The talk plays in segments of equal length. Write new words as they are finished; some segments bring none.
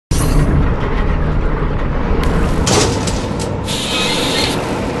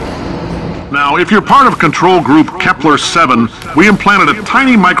Now, if you're part of Control Group Kepler-7, we implanted a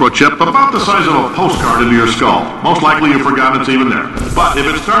tiny microchip about the size of a postcard into your skull. Most likely you've forgotten it's even there. But if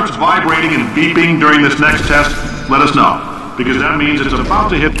it starts vibrating and beeping during this next test, let us know. Because that means it's about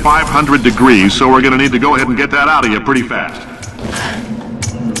to hit 500 degrees, so we're going to need to go ahead and get that out of you pretty fast.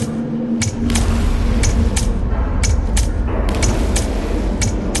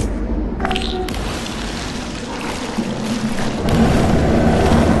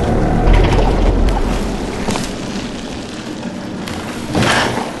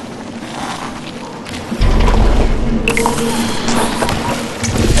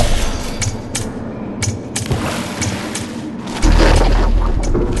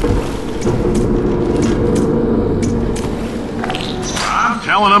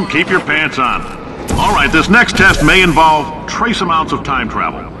 Telling them, keep your pants on. All right, this next test may involve trace amounts of time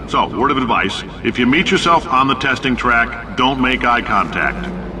travel. So, word of advice, if you meet yourself on the testing track, don't make eye contact.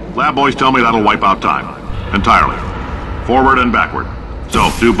 Lab boys tell me that'll wipe out time. Entirely. Forward and backward. So,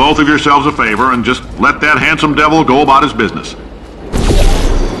 do both of yourselves a favor and just let that handsome devil go about his business.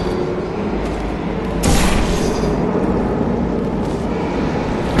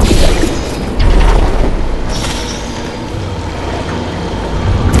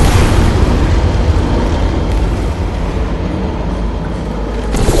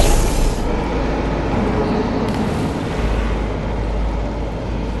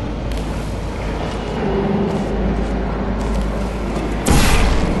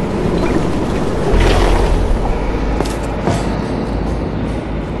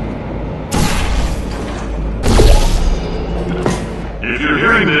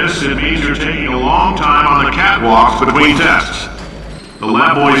 It means you're taking a long time on the catwalks between tests. The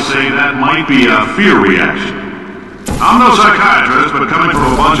lab boys say that might be a fear reaction. I'm no psychiatrist, but coming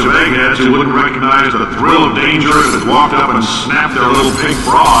from a bunch of eggheads who wouldn't recognize the thrill of danger if it walked up and snapped their little pink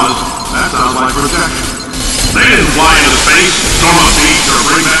bras, that sounds like protection. They didn't fly into space, storm a beach, or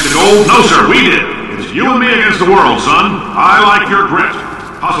bring back the gold. No, sir, we did. It's you and me against the world, son. I like your grit.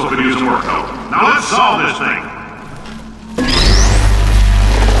 Hustle could use some work, though. Now let's solve this thing.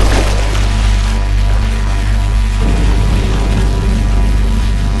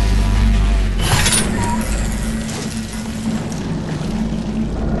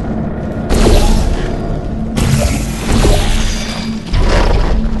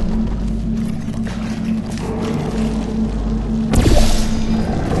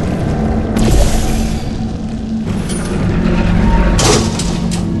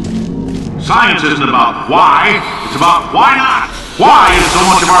 Science isn't about why, it's about why not. Why is so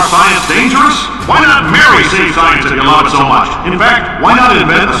much of our science dangerous? Why not marry safe science if you love it so much? In fact, why not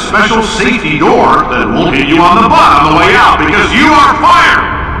invent a special safety door that won't hit you on the butt on the way out because you are fired?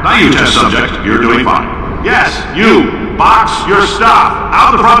 Now you test subject, you're doing fine. Yes, you, box your stuff,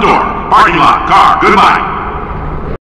 out the front door, parking lot, car, goodbye.